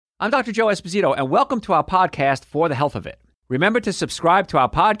I'm Dr. Joe Esposito, and welcome to our podcast, For the Health of It. Remember to subscribe to our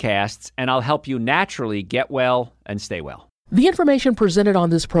podcasts, and I'll help you naturally get well and stay well. The information presented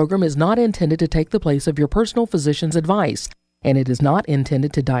on this program is not intended to take the place of your personal physician's advice, and it is not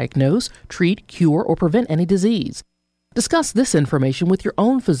intended to diagnose, treat, cure, or prevent any disease. Discuss this information with your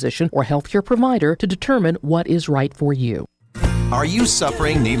own physician or healthcare provider to determine what is right for you. Are you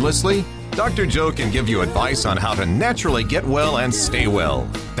suffering needlessly? Dr. Joe can give you advice on how to naturally get well and stay well.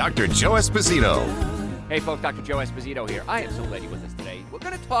 Dr. Joe Esposito. Hey folks, Dr. Joe Esposito here. I am so glad you're with us today. We're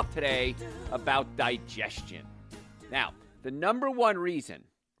going to talk today about digestion. Now, the number one reason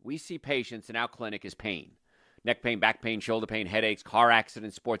we see patients in our clinic is pain. Neck pain, back pain, shoulder pain, headaches, car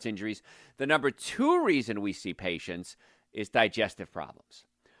accidents, sports injuries. The number two reason we see patients is digestive problems.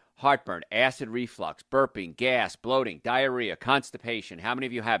 Heartburn, acid reflux, burping, gas, bloating, diarrhea, constipation. How many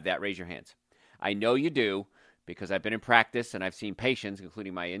of you have that? Raise your hands. I know you do because I've been in practice and I've seen patients,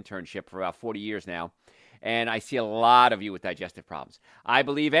 including my internship for about 40 years now, and I see a lot of you with digestive problems. I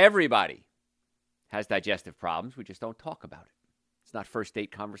believe everybody has digestive problems. We just don't talk about it. It's not first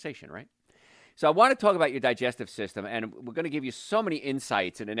date conversation, right? So I want to talk about your digestive system, and we're going to give you so many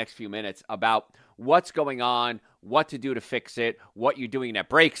insights in the next few minutes about what's going on, what to do to fix it, what you're doing that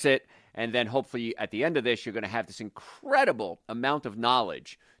breaks it, and then hopefully at the end of this, you're going to have this incredible amount of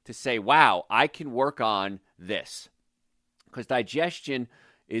knowledge to say, wow, I can work on this. Because digestion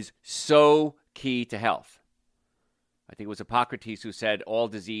is so key to health. I think it was Hippocrates who said, all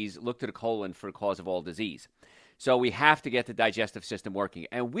disease, look to the colon for the cause of all disease. So we have to get the digestive system working.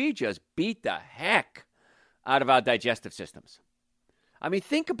 And we just beat the heck out of our digestive systems. I mean,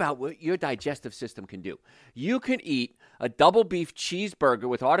 think about what your digestive system can do. You can eat a double beef cheeseburger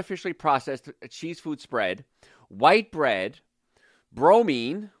with artificially processed cheese food spread, white bread,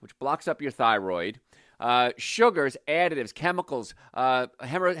 bromine, which blocks up your thyroid, sugars, additives, chemicals,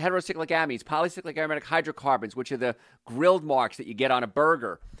 heterocyclic amines, polycyclic aromatic hydrocarbons, which are the grilled marks that you get on a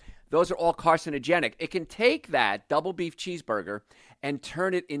burger. Those are all carcinogenic. It can take that double beef cheeseburger and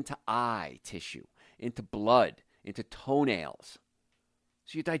turn it into eye tissue, into blood, into toenails.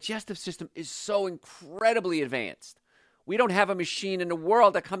 So your digestive system is so incredibly advanced. We don't have a machine in the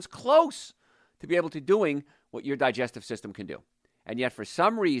world that comes close to be able to doing what your digestive system can do. And yet for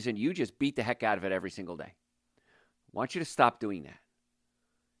some reason, you just beat the heck out of it every single day. I want you to stop doing that.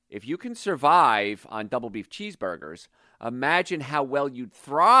 If you can survive on double beef cheeseburgers, imagine how well you'd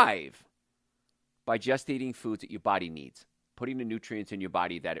thrive by just eating foods that your body needs, putting the nutrients in your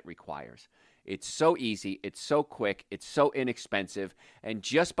body that it requires. It's so easy, it's so quick, it's so inexpensive, and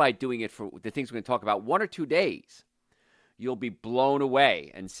just by doing it for the things we're going to talk about 1 or 2 days, you'll be blown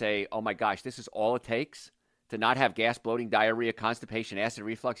away and say, oh my gosh, this is all it takes to not have gas, bloating, diarrhea, constipation, acid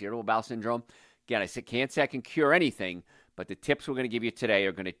reflux, irritable bowel syndrome. Again, can't say I can cure anything, but the tips we're going to give you today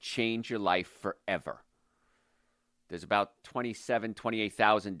are going to change your life forever. There's about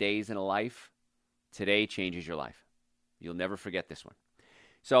 28,000 days in a life. Today changes your life. You'll never forget this one.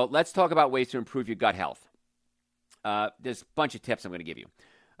 So let's talk about ways to improve your gut health. There's a bunch of tips I'm going to give you.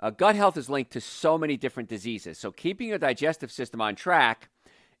 Gut health is linked to so many different diseases. So keeping your digestive system on track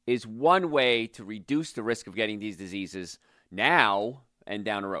is one way to reduce the risk of getting these diseases now and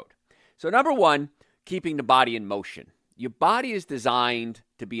down the road. So number one, keeping the body in motion. Your body is designed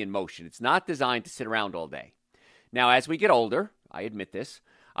to be in motion. It's not designed to sit around all day. Now, as we get older, I admit this,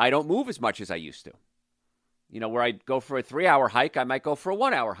 I don't move as much as I used to. You know, where I go for a 3-hour hike, I might go for a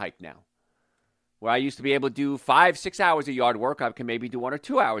 1-hour hike now. Where I used to be able to do 5-6 hours of yard work, I can maybe do 1 or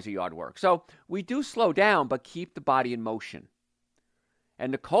 2 hours of yard work. So we do slow down, but keep the body in motion.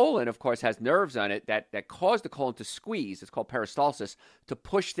 And the colon, of course, has nerves on it that cause the colon to squeeze. It's called peristalsis, to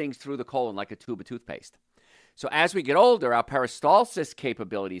push things through the colon like a tube of toothpaste. So as we get older, our peristalsis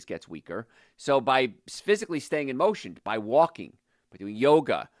capabilities gets weaker. So by physically staying in motion, by walking, by doing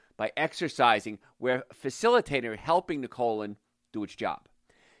yoga, by exercising, we're facilitating or helping the colon do its job.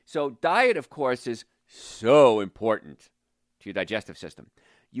 So diet, of course, is so important to your digestive system.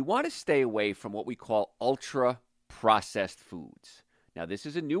 You want to stay away from what we call ultra-processed foods. Now, this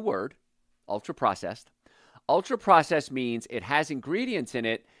is a new word, ultra-processed. Ultra-processed means it has ingredients in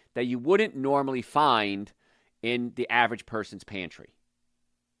it that you wouldn't normally find in the average person's pantry.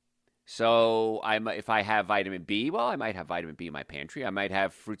 So if I have vitamin B, well, I might have vitamin B in my pantry. I might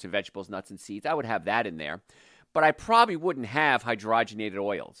have fruits and vegetables, nuts and seeds. I would have that in there. But I probably wouldn't have hydrogenated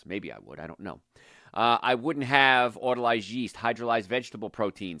oils. Maybe I would. I don't know. I wouldn't have autolyzed yeast, hydrolyzed vegetable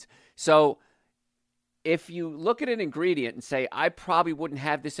proteins. So if you look at an ingredient and say, I probably wouldn't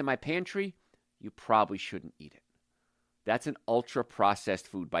have this in my pantry, you probably shouldn't eat it. That's an ultra-processed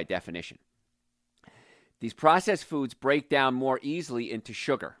food by definition. These processed foods break down more easily into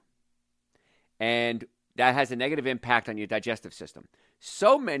sugar. And that has a negative impact on your digestive system.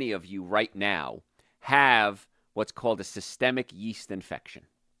 So many of you right now have what's called a systemic yeast infection.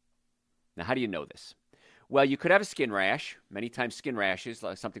 Now, how do you know this? Well, you could have a skin rash. Many times skin rashes,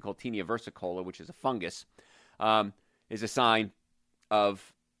 like something called tinea versicolor, which is a fungus, is a sign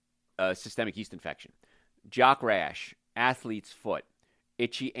of systemic yeast infection. Jock rash, athlete's foot,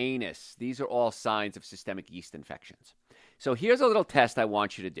 itchy anus. These are all signs of systemic yeast infections. So here's a little test I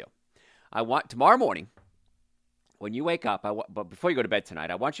want you to do. Tomorrow morning, when you wake up, but before you go to bed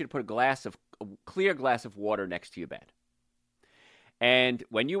tonight, I want you to put a clear glass of water next to your bed. And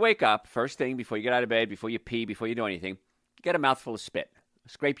when you wake up, first thing, before you get out of bed, before you pee, before you do anything, get a mouthful of spit.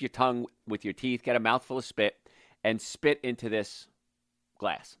 Scrape your tongue with your teeth, get a mouthful of spit, and spit into this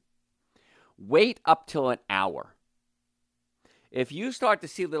glass. Wait up till an hour. If you start to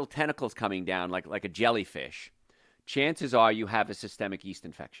see little tentacles coming down like a jellyfish, chances are you have a systemic yeast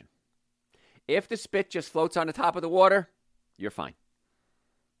infection. If the spit just floats on the top of the water, you're fine.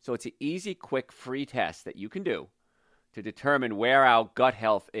 So it's an easy, quick, free test that you can do to determine where our gut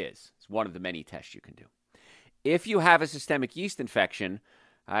health is. It's one of the many tests you can do. If you have a systemic yeast infection,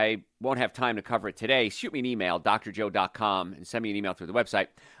 I won't have time to cover it today. Shoot me an email, drjoe.com, and send me an email through the website.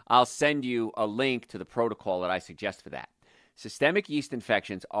 I'll send you a link to the protocol that I suggest for that. Systemic yeast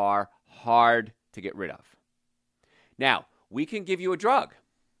infections are hard to get rid of. Now, we can give you a drug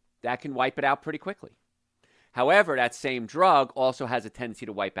that can wipe it out pretty quickly. However, that same drug also has a tendency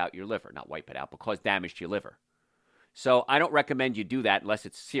to wipe out your liver. Not wipe it out, but cause damage to your liver. So I don't recommend you do that unless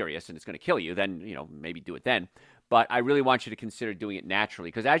it's serious and it's going to kill you. Then, maybe do it then. But I really want you to consider doing it naturally,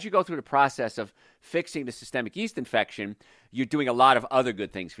 because as you go through the process of fixing the systemic yeast infection, you're doing a lot of other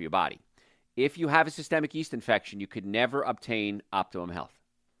good things for your body. If you have a systemic yeast infection, you could never obtain optimum health.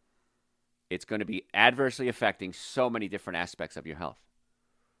 It's going to be adversely affecting so many different aspects of your health.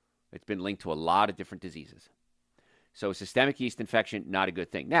 It's been linked to a lot of different diseases. So systemic yeast infection, not a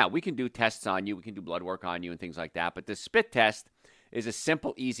good thing. Now, we can do tests on you. We can do blood work on you and things like that. But the spit test is a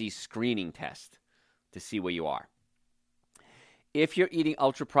simple, easy screening test to see where you are. If you're eating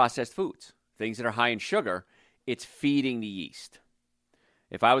ultra-processed foods, things that are high in sugar, it's feeding the yeast.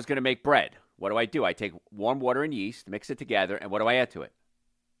 If I was going to make bread, what do? I take warm water and yeast, mix it together, and what do I add to it?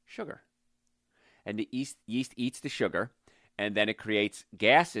 Sugar. And the yeast eats the sugar, and then it creates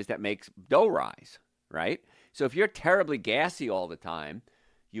gases that makes dough rise, right? So if you're terribly gassy all the time,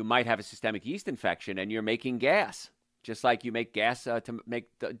 you might have a systemic yeast infection, and you're making gas. Just like you make gas to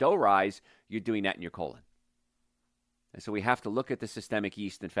make the dough rise, you're doing that in your colon. And so we have to look at the systemic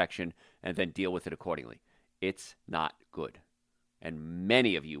yeast infection and then deal with it accordingly. It's not good. And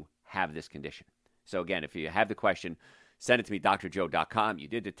many of you have this condition. So again, if you have the question, send it to me, drjoe.com. You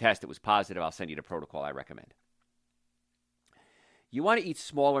did the test. It was positive. I'll send you the protocol I recommend. You want to eat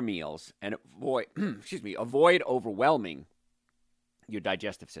smaller meals and avoid overwhelming your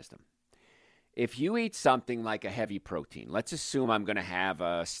digestive system. If you eat something like a heavy protein, let's assume I'm going to have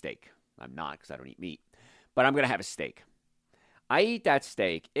a steak. I'm not, because I don't eat meat, but I'm going to have a steak. I eat that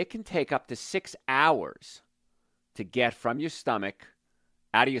steak. It can take up to 6 hours to get from your stomach,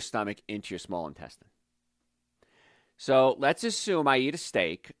 out of your stomach, into your small intestine. So let's assume I eat a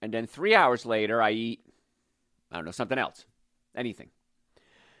steak, and then 3 hours later I eat, something else. Anything.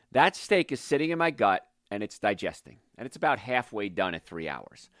 That steak is sitting in my gut, and it's digesting. And it's about halfway done at 3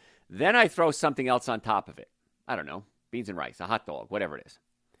 hours. Then I throw something else on top of it. Beans and rice, a hot dog, whatever it is.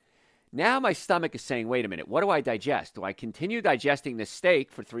 Now my stomach is saying, wait a minute, what do I digest? Do I continue digesting this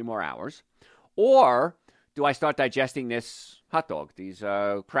steak for 3 more hours? Or do I start digesting this hot dog, these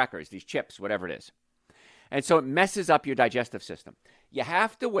crackers, these chips, whatever it is? And so it messes up your digestive system. You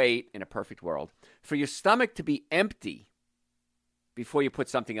have to wait, in a perfect world, for your stomach to be empty before you put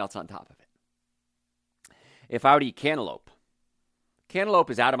something else on top of it. If I were to eat cantaloupe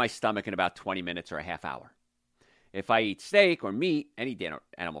is out of my stomach in about 20 minutes or a half hour. If I eat steak or meat, any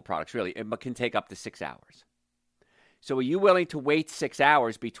animal products really, it can take up to 6 hours. So are you willing to wait 6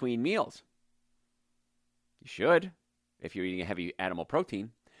 hours between meals? You should, if you're eating a heavy animal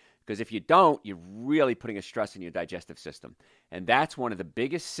protein. Because if you don't, you're really putting a stress in your digestive system. And that's one of the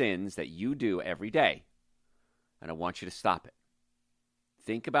biggest sins that you do every day. And I want you to stop it.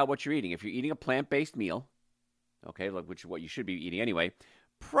 Think about what you're eating. If you're eating a plant-based meal, which is what you should be eating anyway,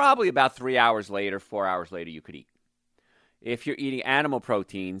 probably about 3 hours later, 4 hours later, you could eat. If you're eating animal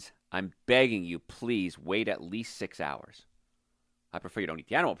proteins, I'm begging you, please wait at least 6 hours. I prefer you don't eat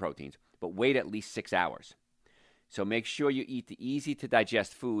the animal proteins, but wait at least 6 hours. So make sure you eat the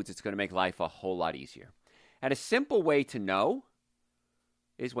easy-to-digest foods. It's going to make life a whole lot easier. And a simple way to know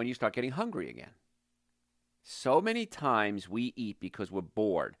is when you start getting hungry again. So many times we eat because we're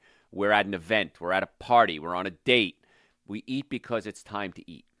bored. We're at an event. We're at a party. We're on a date. We eat because it's time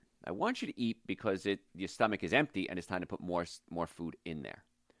to eat. I want you to eat because your stomach is empty and it's time to put more food in there.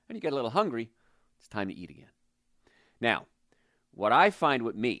 And you get a little hungry, it's time to eat again. Now, what I find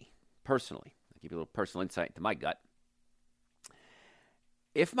with me, personally, I'll give you a little personal insight into my gut.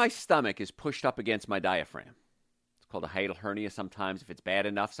 If my stomach is pushed up against my diaphragm, it's called a hiatal hernia sometimes. If it's bad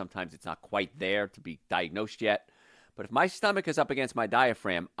enough, sometimes it's not quite there to be diagnosed yet. But if my stomach is up against my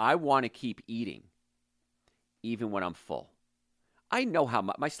diaphragm, I want to keep eating even when I'm full. I know how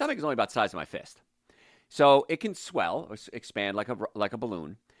my stomach is only about the size of my fist. So it can swell or expand like a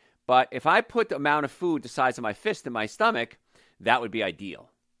balloon. But if I put the amount of food the size of my fist in my stomach, that would be ideal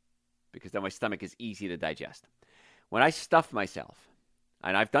because then my stomach is easy to digest. When I stuff myself,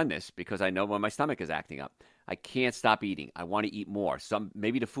 and I've done this because I know when my stomach is acting up, I can't stop eating. I want to eat more.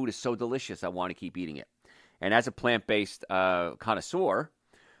 Maybe the food is so delicious, I want to keep eating it. And as a plant-based connoisseur,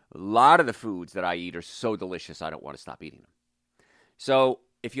 a lot of the foods that I eat are so delicious, I don't want to stop eating them. So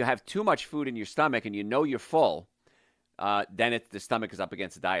if you have too much food in your stomach and you know you're full, then the stomach is up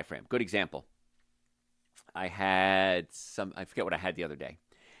against the diaphragm. Good example. I forget what I had the other day.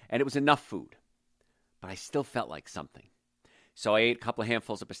 And it was enough food, but I still felt like something. So I ate a couple of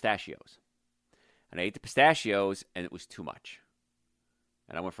handfuls of pistachios. And I ate the pistachios, and it was too much.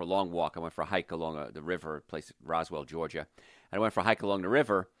 And I went for a long walk. I went for a hike along the river, place Roswell, Georgia. And I went for a hike along the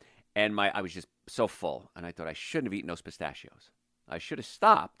river, and I was just so full. And I thought I shouldn't have eaten those pistachios. I should have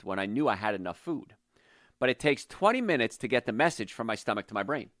stopped when I knew I had enough food. But it takes 20 minutes to get the message from my stomach to my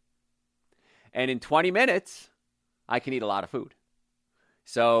brain. And in 20 minutes, I can eat a lot of food.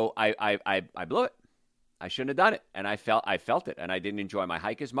 So I blew it. I shouldn't have done it. And I felt it. And I didn't enjoy my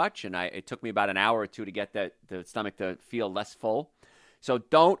hike as much. And it took me about an hour or two to get the stomach to feel less full. So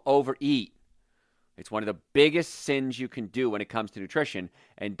don't overeat. It's one of the biggest sins you can do when it comes to nutrition.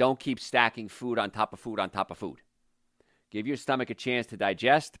 And don't keep stacking food on top of food on top of food. Give your stomach a chance to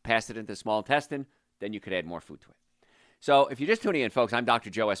digest, pass it into the small intestine, then you could add more food to it. So if you're just tuning in, folks, I'm Dr.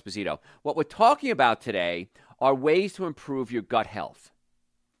 Joe Esposito. What we're talking about today are ways to improve your gut health.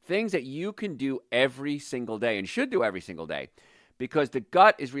 Things that you can do every single day and should do every single day because the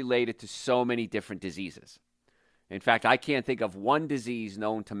gut is related to so many different diseases. In fact, I can't think of one disease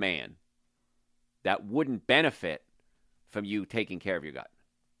known to man that wouldn't benefit from you taking care of your gut.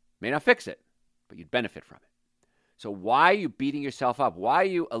 May not fix it, but you'd benefit from it. So why are you beating yourself up? Why are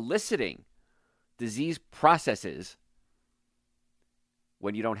you eliciting disease processes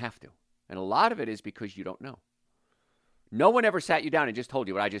when you don't have to? And a lot of it is because you don't know. No one ever sat you down and just told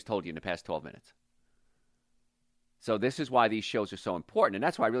you what I just told you in the past 12 minutes. So this is why these shows are so important. And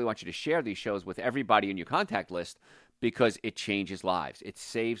that's why I really want you to share these shows with everybody in your contact list because it changes lives. It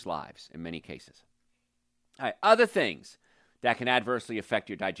saves lives in many cases. All right, other things that can adversely affect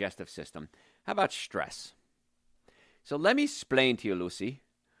your digestive system. How about stress? So let me explain to you, Lucy,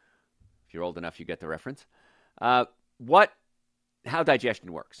 if you're old enough, you get the reference, how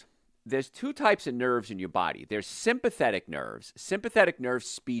digestion works. There's two types of nerves in your body. There's sympathetic nerves. Sympathetic nerves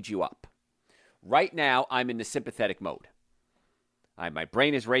speed you up. Right now, I'm in the sympathetic mode. My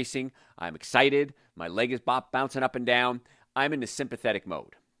brain is racing. I'm excited. My leg is bouncing up and down. I'm in the sympathetic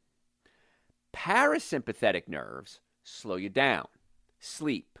mode. Parasympathetic nerves slow you down.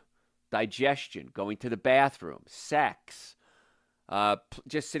 Sleep, digestion, going to the bathroom, sex,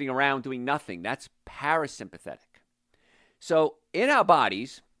 just sitting around doing nothing. That's parasympathetic. So in our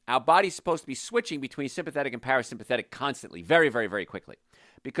body's supposed to be switching between sympathetic and parasympathetic constantly, very, very, very quickly.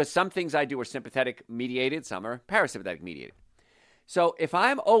 Because some things I do are sympathetic mediated, some are parasympathetic mediated. So if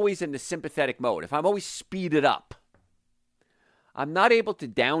I'm always in the sympathetic mode, if I'm always speeded up, I'm not able to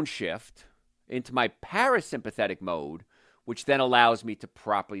downshift into my parasympathetic mode, which then allows me to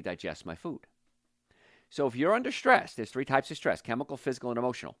properly digest my food. So if you're under stress, there's three types of stress: chemical, physical, and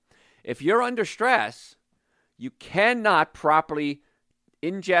emotional. If you're under stress, you cannot properly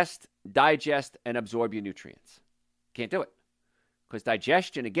ingest, digest, and absorb your nutrients. Can't do it. Because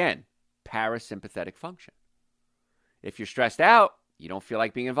digestion, again, parasympathetic function. If you're stressed out, you don't feel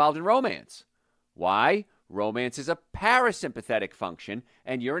like being involved in romance. Why? Romance is a parasympathetic function,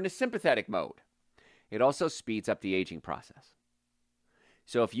 and you're in a sympathetic mode. It also speeds up the aging process.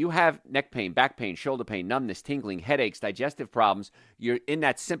 So if you have neck pain, back pain, shoulder pain, numbness, tingling, headaches, digestive problems, you're in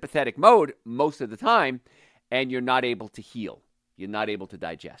that sympathetic mode most of the time, and you're not able to heal. You're not able to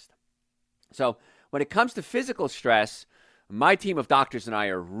digest. So when it comes to physical stress, my team of doctors and I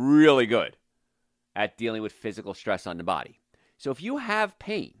are really good at dealing with physical stress on the body. So if you have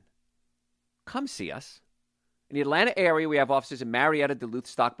pain, come see us. In the Atlanta area, we have offices in Marietta, Duluth,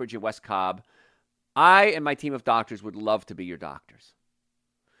 Stockbridge, and West Cobb. I and my team of doctors would love to be your doctors.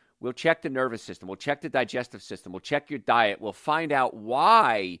 We'll check the nervous system. We'll check the digestive system. We'll check your diet. We'll find out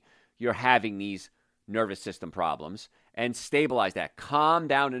why you're having these nervous system problems and stabilize that. Calm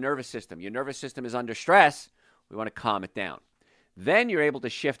down the nervous system. Your nervous system is under stress. We want to calm it down. Then you're able to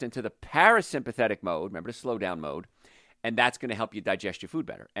shift into the parasympathetic mode, remember the slow down mode, and that's going to help you digest your food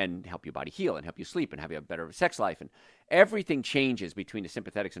better and help your body heal and help you sleep and have a better sex life. And everything changes between the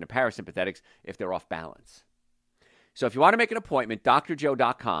sympathetics and the parasympathetics if they're off balance. So if you want to make an appointment,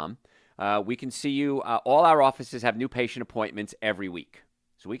 drjoe.com. We can see you. All our offices have new patient appointments every week.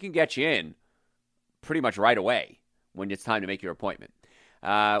 So we can get you in pretty much right away when it's time to make your appointment.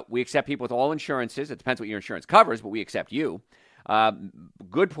 We accept people with all insurances. It depends what your insurance covers, but we accept you.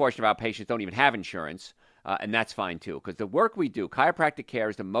 Good portion of our patients don't even have insurance, and that's fine too, because the work we do, chiropractic care,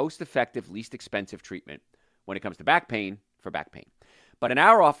 is the most effective, least expensive treatment when it comes to back pain for back pain. But in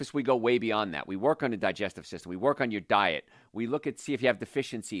our office, we go way beyond that. We work on the digestive system. We work on your diet. We look at see if you have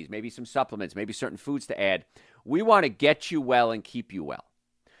deficiencies, maybe some supplements, maybe certain foods to add. We want to get you well and keep you well.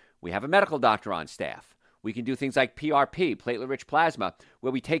 We have a medical doctor on staff. We can do things like PRP, platelet-rich plasma,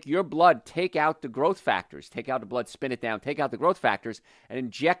 where we take your blood, take out the growth factors, take out the blood, spin it down, take out the growth factors, and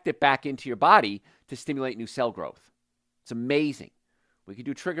inject it back into your body to stimulate new cell growth. It's amazing. We can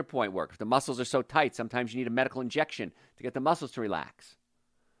do trigger point work. If the muscles are so tight, sometimes you need a medical injection to get the muscles to relax.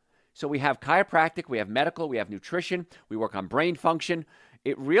 So we have chiropractic, we have medical, we have nutrition, we work on brain function.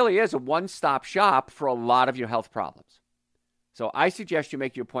 It really is a one-stop shop for a lot of your health problems. So I suggest you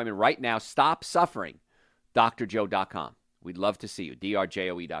make your appointment right now. Stop suffering. drjoe.com. We'd love to see you.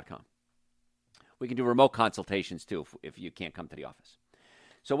 drjoe.com. We can do remote consultations too if you can't come to the office.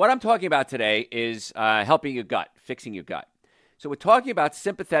 So what I'm talking about today is helping your gut, fixing your gut. So we're talking about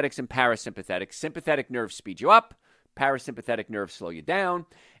sympathetics and parasympathetics. Sympathetic nerves speed you up. Parasympathetic nerves slow you down.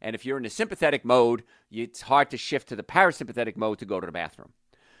 And if you're in the sympathetic mode, it's hard to shift to the parasympathetic mode to go to the bathroom.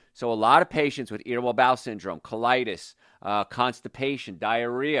 So a lot of patients with irritable bowel syndrome, colitis, constipation,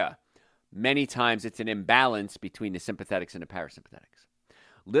 diarrhea, many times it's an imbalance between the sympathetics and the parasympathetics.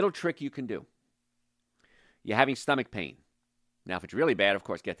 Little trick you can do. You're having stomach pain. Now, if it's really bad, of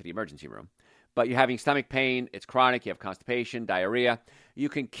course, get to the emergency room. But you're having stomach pain, it's chronic, you have constipation, diarrhea. You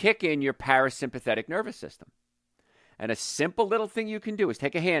can kick in your parasympathetic nervous system. And a simple little thing you can do is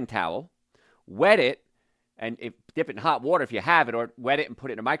take a hand towel, wet it, and dip it in hot water if you have it, or wet it and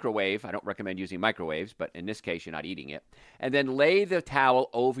put it in a microwave. I don't recommend using microwaves, but in this case, you're not eating it. And then lay the towel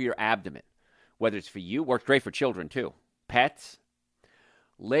over your abdomen, whether it's for you, works great for children too, pets.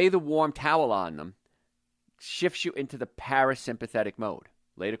 Lay the warm towel on them, shifts you into the parasympathetic mode.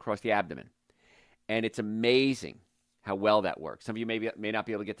 Lay it across the abdomen. And it's amazing how well that works. Some of you may not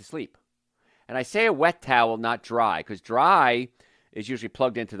be able to get to sleep. And I say a wet towel, not dry, because dry is usually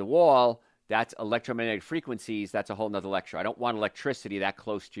plugged into the wall. That's electromagnetic frequencies. That's a whole nother lecture. I don't want electricity that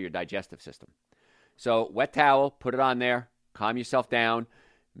close to your digestive system. So wet towel, put it on there, calm yourself down.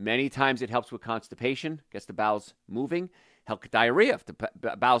 Many times it helps with constipation, gets the bowels moving. Help with diarrhea. If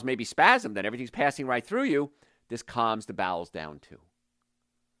the bowels may be spasmed and everything's passing right through you, this calms the bowels down too.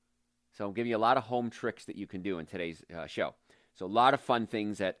 So I'm giving you a lot of home tricks that you can do in today's show. So a lot of fun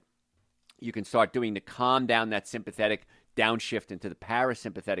things that you can start doing to calm down that sympathetic downshift into the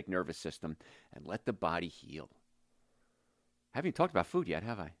parasympathetic nervous system and let the body heal. I haven't even talked about food yet,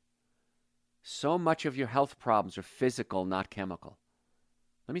 have I? So much of your health problems are physical, not chemical.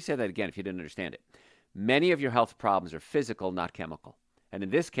 Let me say that again if you didn't understand it. Many of your health problems are physical, not chemical. And in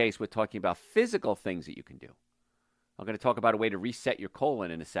this case, we're talking about physical things that you can do. I'm going to talk about a way to reset your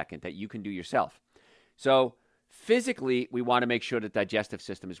colon in a second that you can do yourself. So physically, we want to make sure the digestive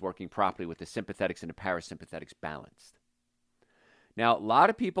system is working properly with the sympathetics and the parasympathetics balanced. Now, a lot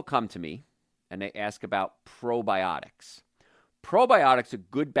of people come to me and they ask about probiotics. Probiotics are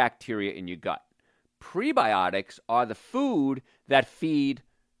good bacteria in your gut. Prebiotics are the food that feed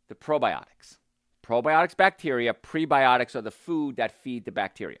the probiotics. Probiotics, bacteria. Prebiotics are the food that feed the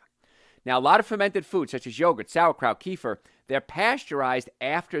bacteria. Now, a lot of fermented foods, such as yogurt, sauerkraut, kefir, they're pasteurized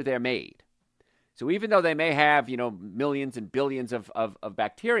after they're made. So even though they may have, millions and billions of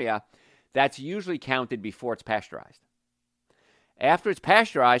bacteria, that's usually counted before it's pasteurized. After it's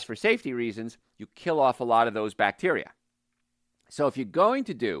pasteurized, for safety reasons, you kill off a lot of those bacteria. So if you're going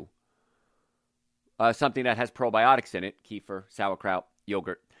to do something that has probiotics in it, kefir, sauerkraut,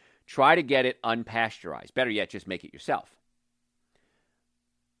 yogurt, try to get it unpasteurized. Better yet, just make it yourself.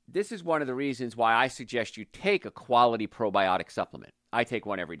 This is one of the reasons why I suggest you take a quality probiotic supplement. I take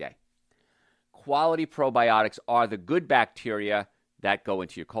one every day. Quality probiotics are the good bacteria that go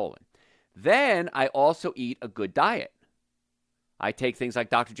into your colon. Then I also eat a good diet. I take things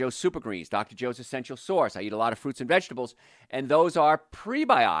like Dr. Joe's Super Greens, Dr. Joe's Essential Source. I eat a lot of fruits and vegetables, and those are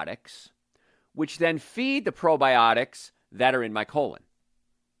prebiotics, which then feed the probiotics that are in my colon.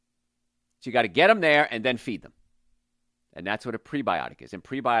 So you got to get them there and then feed them. And that's what a prebiotic is. And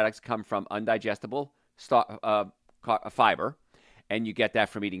prebiotics come from undigestible fiber, and you get that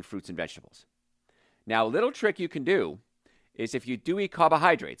from eating fruits and vegetables. Now, a little trick you can do is if you do eat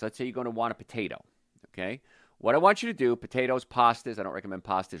carbohydrates, let's say you're going to want a potato, okay? What I want you to do, potatoes, pastas, I don't recommend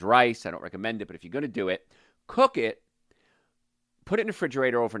pastas, rice, I don't recommend it, but if you're going to do it, cook it, put it in the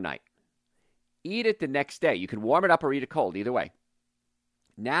refrigerator overnight. Eat it the next day. You can warm it up or eat it cold, either way.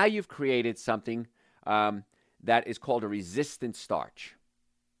 Now you've created something that is called a resistant starch.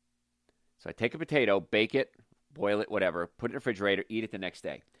 So I take a potato, bake it, boil it, whatever, put it in the refrigerator, eat it the next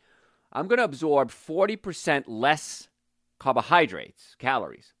day. I'm going to absorb 40% less carbohydrates,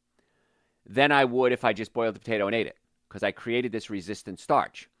 calories, than I would if I just boiled the potato and ate it, because I created this resistant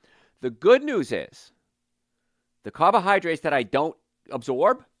starch. The good news is the carbohydrates that I don't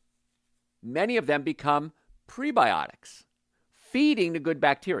absorb, many of them become prebiotics, feeding the good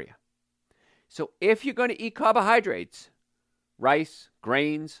bacteria. So if you're going to eat carbohydrates, rice,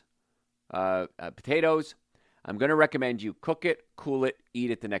 grains, potatoes, I'm going to recommend you cook it, cool it,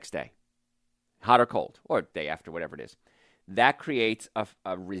 eat it the next day, hot or cold, or day after, whatever it is. That creates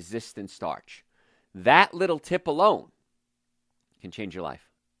a resistant starch. That little tip alone can change your life.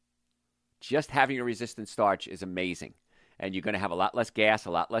 Just having a resistant starch is amazing. And you're going to have a lot less gas,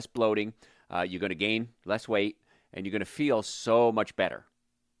 a lot less bloating. You're going to gain less weight, and you're going to feel so much better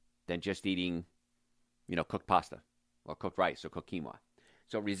than just eating, cooked pasta or cooked rice or cooked quinoa.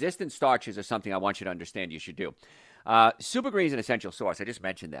 So resistant starches are something I want you to understand you should do. Super Greens and Essential Source, I just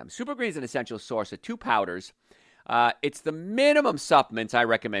mentioned them. Super Greens and Essential Source are 2 powders. It's the minimum supplements I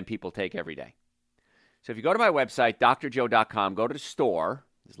recommend people take every day. So if you go to my website, drjoe.com, go to the store.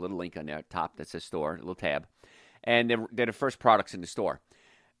 There's a little link on there top that says store, a little tab. And they're the first products in the store.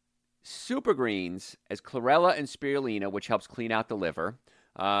 Super Greens has chlorella and spirulina, which helps clean out the liver.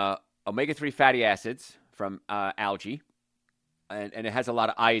 Omega-3 fatty acids from algae. And it has a lot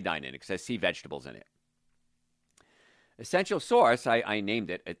of iodine in it because it has sea vegetables in it. Essential Source, I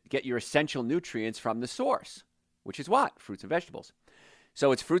named it. Get your essential nutrients from the source, which is what? Fruits and vegetables.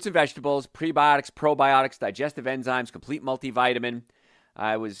 So it's fruits and vegetables, prebiotics, probiotics, digestive enzymes, complete multivitamin.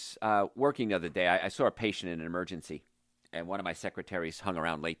 I was working the other day. I saw a patient in an emergency, and one of my secretaries hung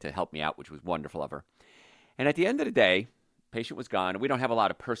around late to help me out, which was wonderful of her. And at the end of the day, patient was gone, and we don't have a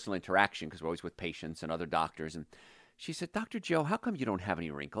lot of personal interaction because we're always with patients and other doctors. And she said, Dr. Joe, how come you don't have any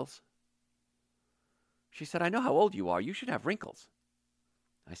wrinkles? She said, I know how old you are. You should have wrinkles.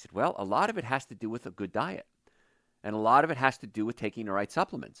 I said, well, a lot of it has to do with a good diet. And a lot of it has to do with taking the right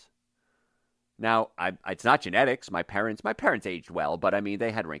supplements. Now, it's not genetics. My parents aged well, but I mean,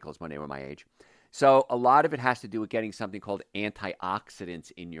 they had wrinkles when they were my age. So a lot of it has to do with getting something called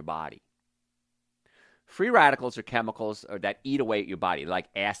antioxidants in your body. Free radicals are chemicals that eat away at your body, like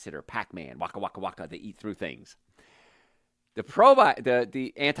acid or Pac-Man, waka, waka, waka. They eat through things. The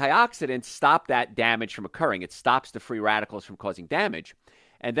antioxidants stop that damage from occurring. It stops the free radicals from causing damage.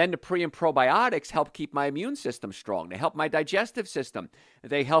 And then the pre and probiotics help keep my immune system strong. They help my digestive system.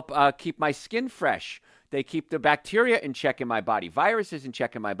 They help keep my skin fresh. They keep the bacteria in check in my body, viruses in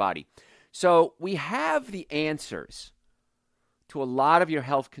check in my body. So we have the answers to a lot of your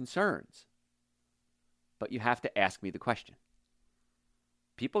health concerns. But you have to ask me the question.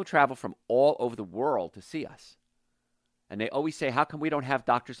 People travel from all over the world to see us. And they always say, how come we don't have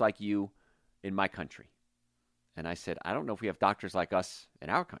doctors like you in my country? And I said, I don't know if we have doctors like us in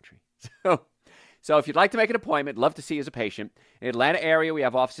our country. So if you'd like to make an appointment, love to see you as a patient. In the Atlanta area, we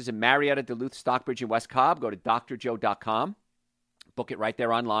have offices in Marietta, Duluth, Stockbridge, and West Cobb. Go to drjoe.com. Book it right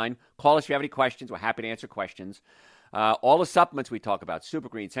there online. Call us if you have any questions. We're happy to answer questions. All the supplements we talk about, Super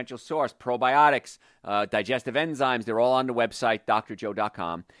Green, Essential Source, probiotics, digestive enzymes, they're all on the website,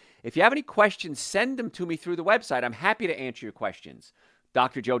 drjoe.com. If you have any questions, send them to me through the website. I'm happy to answer your questions.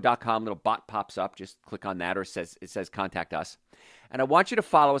 drjoe.com, little bot pops up. Just click on that, or it says contact us. And I want you to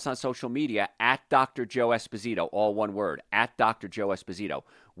follow us on social media at Dr. Joe Esposito, all one word, at Dr. Joe Esposito.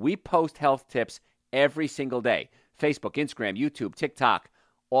 We post health tips every single day. Facebook, Instagram, YouTube, TikTok,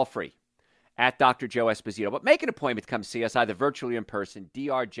 all free. At Dr. Joe Esposito. But make an appointment to come see us, either virtually or in person,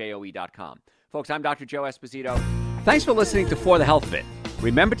 drjoe.com. Folks, I'm Dr. Joe Esposito. Thanks for listening to For the Health of It.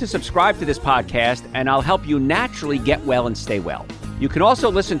 Remember to subscribe to this podcast, and I'll help you naturally get well and stay well. You can also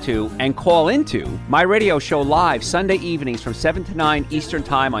listen to and call into my radio show live Sunday evenings from 7 to 9 Eastern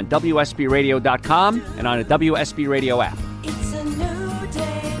Time on WSBRadio.com and on a WSB Radio app.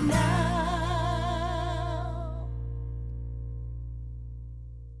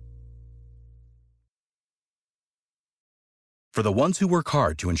 For the ones who work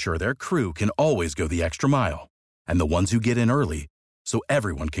hard to ensure their crew can always go the extra mile, and the ones who get in early so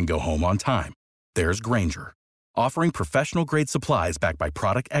everyone can go home on time, there's Grainger, offering professional-grade supplies backed by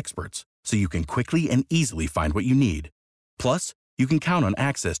product experts so you can quickly and easily find what you need. Plus, you can count on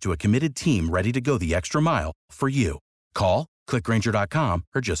access to a committed team ready to go the extra mile for you. Call, click Grainger.com,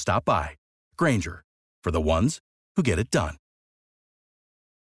 or just stop by. Grainger, for the ones who get it done.